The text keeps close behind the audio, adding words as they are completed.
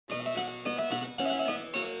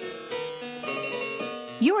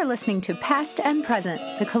You are listening to Past and Present,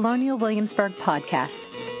 the Colonial Williamsburg podcast.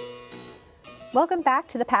 Welcome back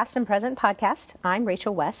to the Past and Present podcast. I'm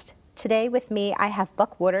Rachel West. Today with me, I have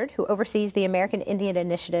Buck Woodard, who oversees the American Indian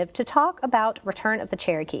Initiative, to talk about Return of the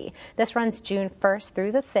Cherokee. This runs June 1st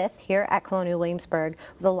through the 5th here at Colonial Williamsburg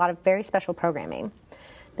with a lot of very special programming.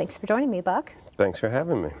 Thanks for joining me, Buck. Thanks for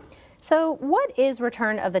having me. So what is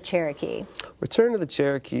Return of the Cherokee? Return of the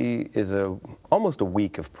Cherokee is almost a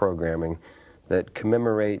week of programming that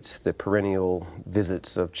commemorates the perennial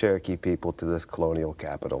visits of Cherokee people to this colonial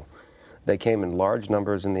capital. They came in large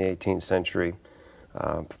numbers in the 18th century,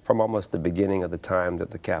 from almost the beginning of the time that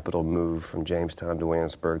the capital moved from Jamestown to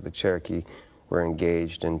Williamsburg. The Cherokee were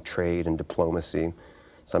engaged in trade and diplomacy,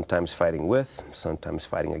 sometimes fighting with, sometimes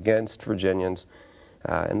fighting against Virginians,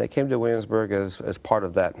 and they came to Williamsburg as part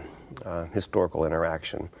of that historical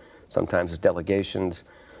interaction, sometimes as delegations,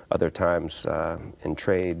 other times in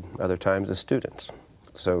trade, other times as students.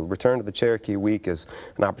 So Return to the Cherokee Week is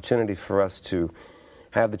an opportunity for us to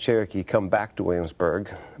have the Cherokee come back to Williamsburg,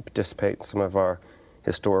 participate in some of our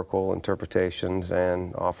historical interpretations,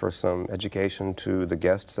 and offer some education to the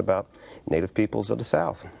guests about Native peoples of the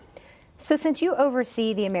South. So since you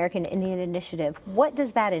oversee the American Indian Initiative, what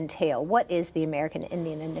does that entail? What is the American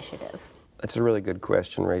Indian Initiative? That's a really good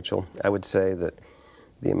question, Rachel. I would say that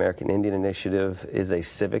the American Indian Initiative is a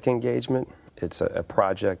civic engagement. It's a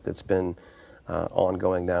project that's been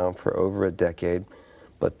ongoing now for over a decade.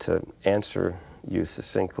 But to answer you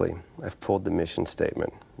succinctly, I've pulled the mission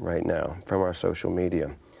statement right now from our social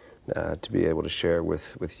media to be able to share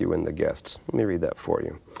with you and the guests. Let me read that for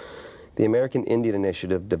you. The American Indian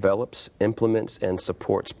Initiative develops, implements, and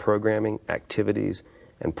supports programming, activities,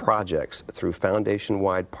 and projects through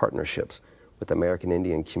foundation-wide partnerships with American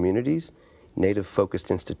Indian communities,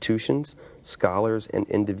 Native-focused institutions, scholars, and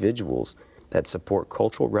individuals that support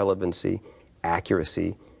cultural relevancy,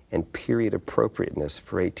 accuracy, and period appropriateness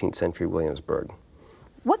for 18th century Williamsburg.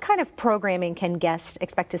 What kind of programming can guests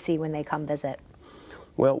expect to see when they come visit?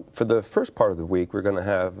 Well, for the first part of the week, we're going to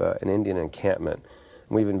have an Indian encampment.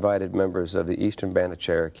 We've invited members of the Eastern Band of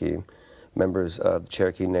Cherokee, members of the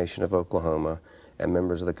Cherokee Nation of Oklahoma, and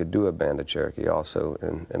members of the Kidua Band of Cherokee, also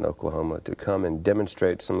in Oklahoma, to come and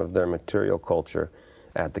demonstrate some of their material culture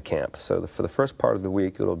at the camp. So for the first part of the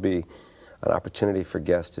week, it'll be an opportunity for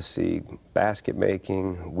guests to see basket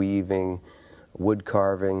making, weaving, wood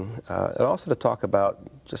carving, and also to talk about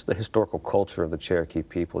just the historical culture of the Cherokee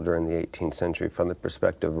people during the 18th century from the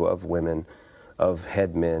perspective of women, of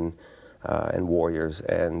headmen, and warriors,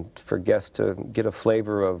 and for guests to get a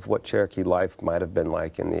flavor of what Cherokee life might have been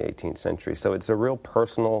like in the 18th century. So it's a real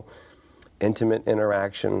personal, intimate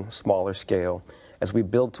interaction, smaller scale. As we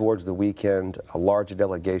build towards the weekend, a larger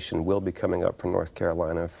delegation will be coming up from North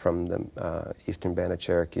Carolina from the Eastern Band of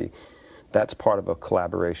Cherokee. That's part of a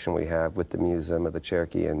collaboration we have with the Museum of the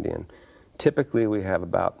Cherokee Indian. Typically we have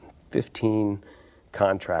about 15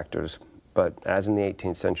 contractors, but as in the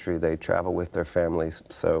 18th century, they travel with their families.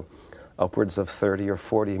 So upwards of 30 or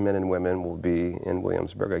 40 men and women will be in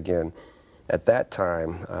Williamsburg again. At that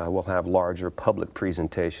time, we'll have larger public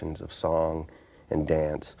presentations of song and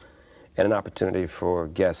dance, and an opportunity for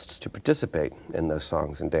guests to participate in those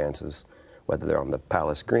songs and dances, whether they're on the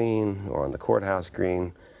Palace Green or on the Courthouse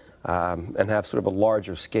Green, and have sort of a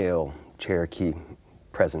larger scale Cherokee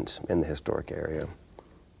presence in the historic area.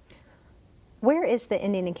 Where is the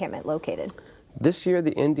Indian encampment located? This year,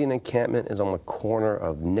 the Indian encampment is on the corner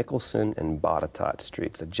of Nicholson and Botetourt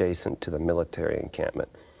Streets, adjacent to the military encampment.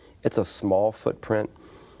 It's a small footprint,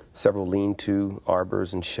 several lean-to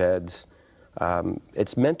arbors and sheds.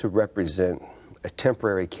 It's meant to represent a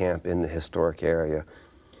temporary camp in the historic area.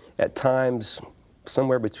 At times,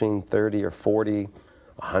 somewhere between 30 or 40,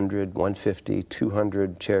 100, 150,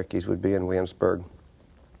 200 Cherokees would be in Williamsburg.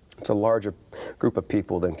 It's a larger group of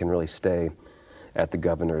people than can really stay at the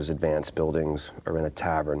governor's advanced buildings or in a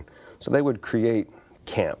tavern. So they would create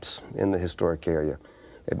camps in the historic area.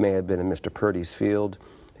 It may have been in Mr. Purdy's field,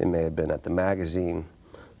 it may have been at the magazine.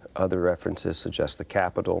 Other references suggest the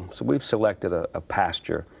Capitol. So we've selected a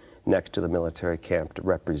pasture next to the military camp to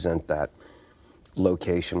represent that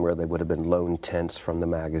location where they would have been lone tents from the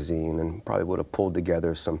magazine, and probably would have pulled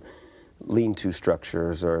together some lean-to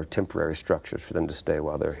structures or temporary structures for them to stay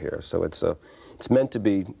while they're here. So it's meant to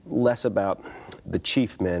be less about the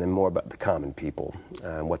chief men and more about the common people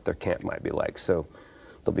and what their camp might be like. So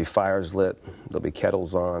there'll be fires lit, there'll be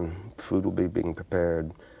kettles on, food will be being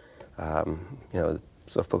prepared,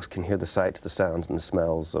 so folks can hear the sights, the sounds, and the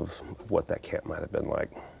smells of what that camp might have been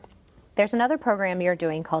like. There's another program you're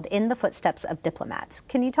doing called In the Footsteps of Diplomats.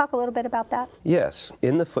 Can you talk a little bit about that? Yes.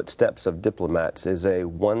 In the Footsteps of Diplomats is a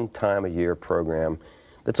one-time-a-year program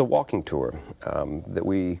that's a walking tour that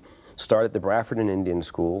we start at the Brafordton Indian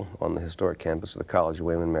School on the historic campus of the College of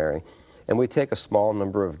William and Mary, and we take a small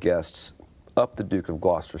number of guests up the Duke of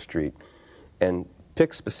Gloucester Street and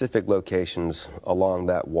pick specific locations along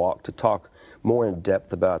that walk to talk more in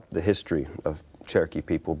depth about the history of Cherokee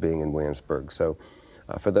people being in Williamsburg. So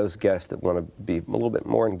for those guests that want to be a little bit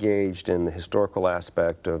more engaged in the historical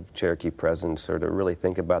aspect of Cherokee presence, or to really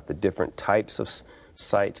think about the different types of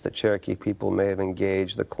sites that Cherokee people may have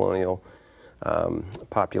engaged the colonial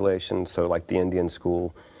population, so like the Indian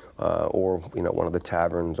School, or one of the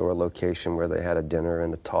taverns, or a location where they had a dinner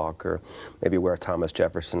and a talk, or maybe where Thomas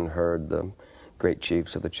Jefferson heard the great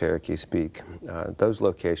chiefs of the Cherokee speak. Those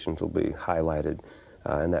locations will be highlighted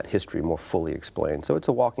and that history more fully explained. So it's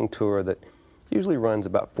a walking tour that usually runs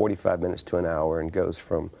about 45 minutes to an hour and goes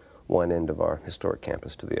from one end of our historic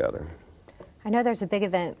campus to the other. I know there's a big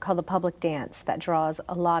event called the Public Dance that draws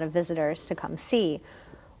a lot of visitors to come see.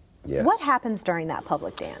 Yes. What happens during that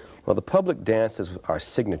public dance? Well, the Public Dance is our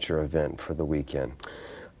signature event for the weekend.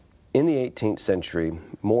 In the 18th century,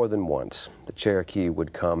 more than once, the Cherokee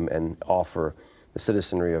would come and offer the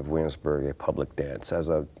citizenry of Williamsburg a public dance as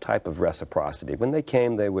a type of reciprocity. When they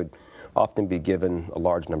came, they would often be given a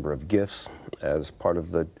large number of gifts as part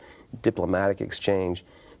of the diplomatic exchange.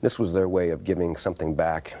 This was their way of giving something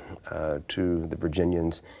back to the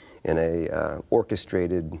Virginians in a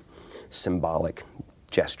orchestrated, symbolic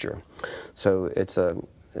gesture. So it's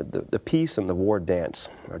the peace and the war dance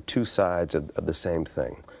are two sides of the same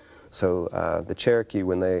thing. So the Cherokee,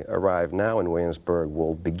 when they arrive now in Williamsburg,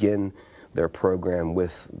 will begin their program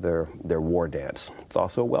with their war dance. It's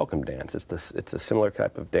also a welcome dance. It's a similar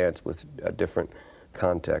type of dance with a different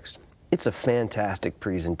context. It's a fantastic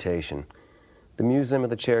presentation. The Museum of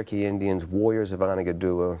the Cherokee Indians, Warriors of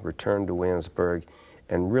Anigadua, return to Williamsburg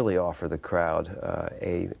and really offer the crowd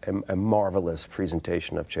a marvelous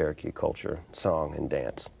presentation of Cherokee culture, song, and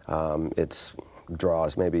dance. It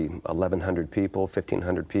draws maybe 1,100 people,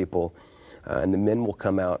 1,500 people, and the men will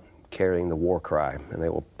come out carrying the war cry, and they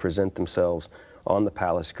will present themselves on the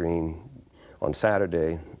palace green on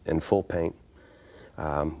Saturday in full paint.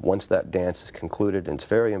 Once that dance is concluded, and it's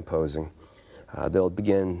very imposing, they'll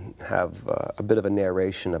have a bit of a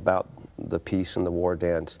narration about the peace and the war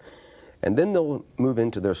dance, and then they'll move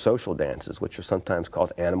into their social dances, which are sometimes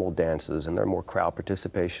called animal dances, and they're more crowd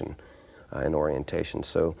participation in orientation.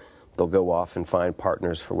 So they'll go off and find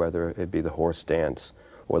partners for whether it be the horse dance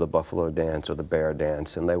or the buffalo dance or the bear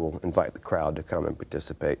dance, and they will invite the crowd to come and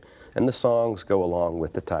participate. And the songs go along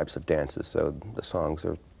with the types of dances. So the songs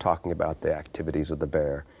are talking about the activities of the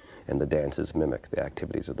bear, and the dances mimic the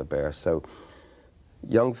activities of the bear. So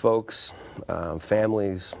young folks,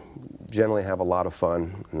 families generally have a lot of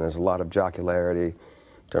fun, and there's a lot of jocularity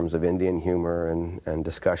in terms of Indian humor and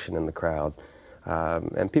discussion in the crowd.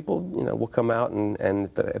 And people, will come out, and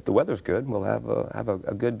if the weather's good, we'll have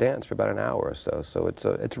a good dance for about an hour or so. So it's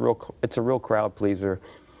a real crowd pleaser,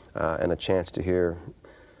 and a chance to hear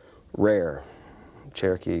rare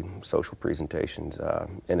Cherokee social presentations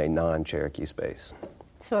in a non-Cherokee space.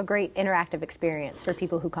 So a great interactive experience for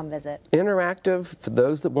people who come visit. Interactive, for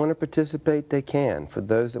those that want to participate, they can. For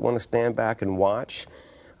those that want to stand back and watch,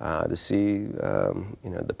 to see,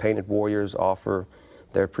 the painted warriors offer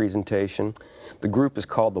their presentation. The group is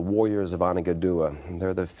called the Warriors of Anigadua, and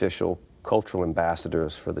they're the official cultural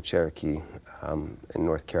ambassadors for the Cherokee in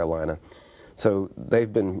North Carolina. So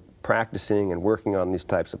they've been practicing and working on these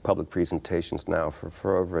types of public presentations now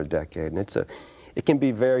for over a decade, and it can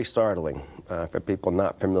be very startling for people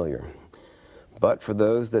not familiar. But for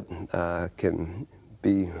those that can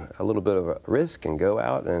be a little bit of a risk and go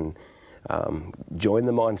out and join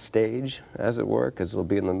them on stage, as it were, because they'll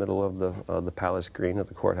be in the middle of the palace green or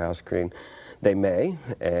the courthouse green, they may,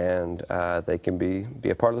 and they can be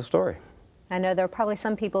a part of the story. I know there are probably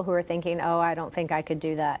some people who are thinking, oh, I don't think I could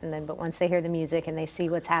do that, but once they hear the music and they see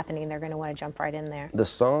what's happening, they're going to want to jump right in there. The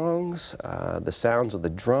songs, the sounds of the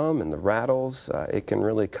drum and the rattles, it can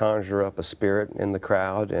really conjure up a spirit in the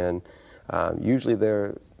crowd, and usually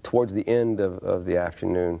towards the end of the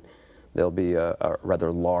afternoon, there'll be a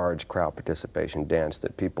rather large crowd participation dance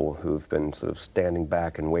that people who've been sort of standing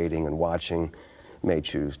back and waiting and watching may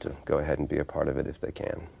choose to go ahead and be a part of it if they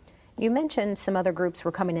can. You mentioned some other groups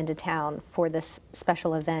were coming into town for this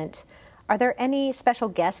special event. Are there any special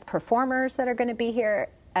guest performers that are going to be here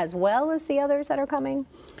as well as the others that are coming?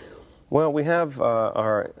 Well, we have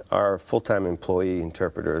our full-time employee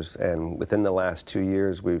interpreters, and within the last 2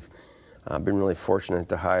 years we've been really fortunate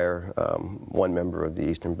to hire one member of the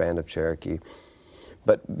Eastern Band of Cherokee.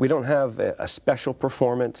 But we don't have a special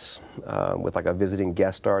performance with like a visiting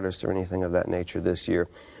guest artist or anything of that nature this year.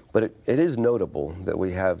 But it is notable that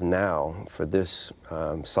we have now, for this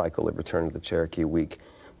cycle of Return of the Cherokee Week,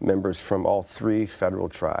 members from all 3 federal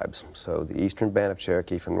tribes. So the Eastern Band of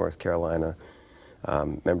Cherokee from North Carolina,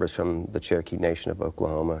 members from the Cherokee Nation of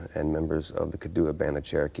Oklahoma, and members of the Kidua Band of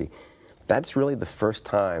Cherokee. That's really the first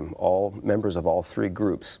time all members of all 3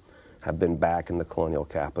 groups have been back in the colonial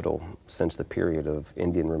capital since the period of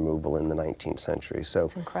Indian removal in the 19th century. So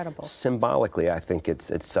it's incredible. Symbolically, I think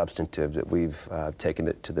it's substantive that we've taken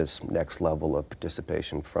it to this next level of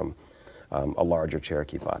participation from a larger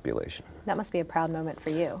Cherokee population. That must be a proud moment for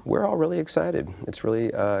you. We're all really excited. It's really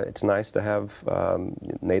it's nice to have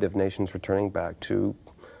Native nations returning back to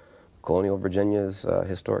colonial Virginia's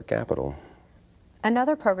historic capital.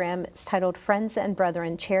 Another program is titled Friends and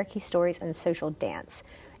Brethren, Cherokee Stories and Social Dance.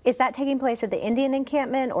 Is that taking place at the Indian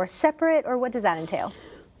encampment or separate, or what does that entail?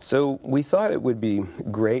 So we thought it would be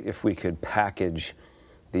great if we could package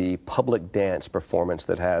the public dance performance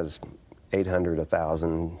that has 800,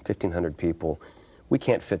 1,000, 1,500 people. We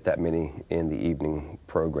can't fit that many in the evening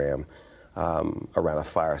program around a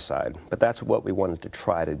fireside, but that's what we wanted to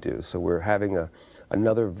try to do. So we're having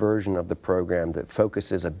another version of the program that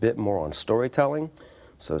focuses a bit more on storytelling,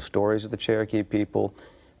 so stories of the Cherokee people,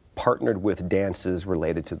 partnered with dances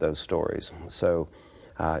related to those stories. So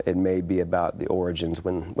it may be about the origins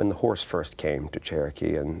when the horse first came to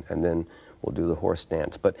Cherokee, and then we'll do the horse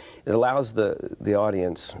dance. But it allows the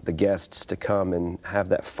audience, the guests, to come and have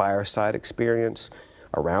that fireside experience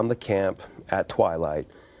around the camp at twilight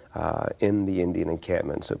in the Indian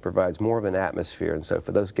encampment. So it provides more of an atmosphere. And so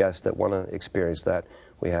for those guests that want to experience that,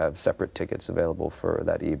 we have separate tickets available for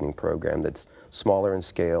that evening program that's smaller in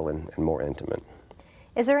scale and more intimate.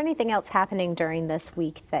 Is there anything else happening during this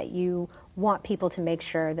week that you want people to make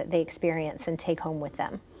sure that they experience and take home with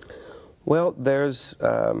them? Well, there's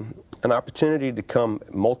an opportunity to come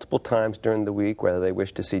multiple times during the week, whether they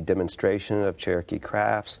wish to see demonstration of Cherokee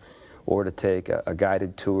crafts or to take a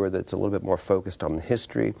guided tour that's a little bit more focused on the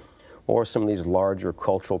history, or some of these larger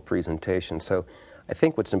cultural presentations. So I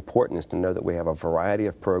think what's important is to know that we have a variety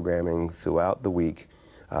of programming throughout the week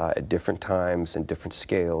at different times and different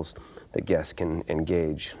scales that guests can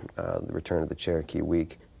engage the Return of the Cherokee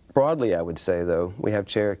Week. Broadly, I would say, though, we have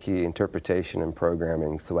Cherokee interpretation and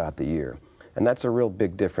programming throughout the year. And that's a real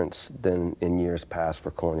big difference than in years past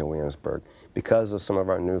for Colonial Williamsburg. Because of some of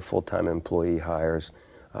our new full-time employee hires,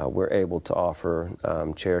 we're able to offer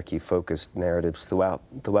Cherokee-focused narratives throughout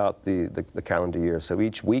the calendar year. So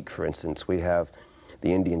each week, for instance, we have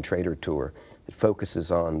the Indian Trader Tour that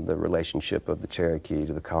focuses on the relationship of the Cherokee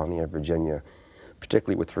to the colony of Virginia,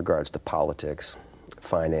 particularly with regards to politics,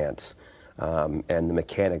 finance, and the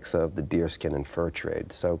mechanics of the deerskin and fur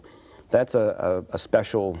trade. So that's a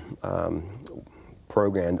special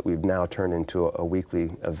program that we've now turned into a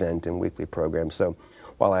weekly event and weekly program. So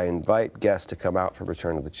while I invite guests to come out for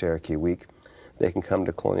Return of the Cherokee Week, they can come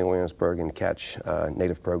to Colonial Williamsburg and catch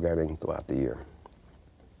Native programming throughout the year.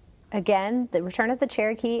 Again, the Return of the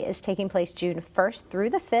Cherokee is taking place June 1st through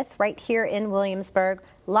the 5th right here in Williamsburg.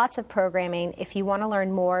 Lots of programming. If you want to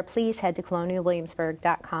learn more, please head to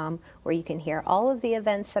colonialwilliamsburg.com, where you can hear all of the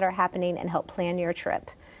events that are happening and help plan your trip.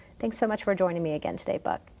 Thanks so much for joining me again today,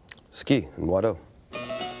 Buck. Ski and Wado.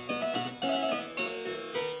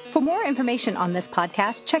 For more information on this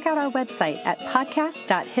podcast, check out our website at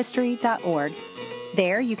podcast.history.org.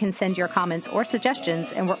 There you can send your comments or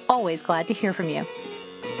suggestions, and we're always glad to hear from you.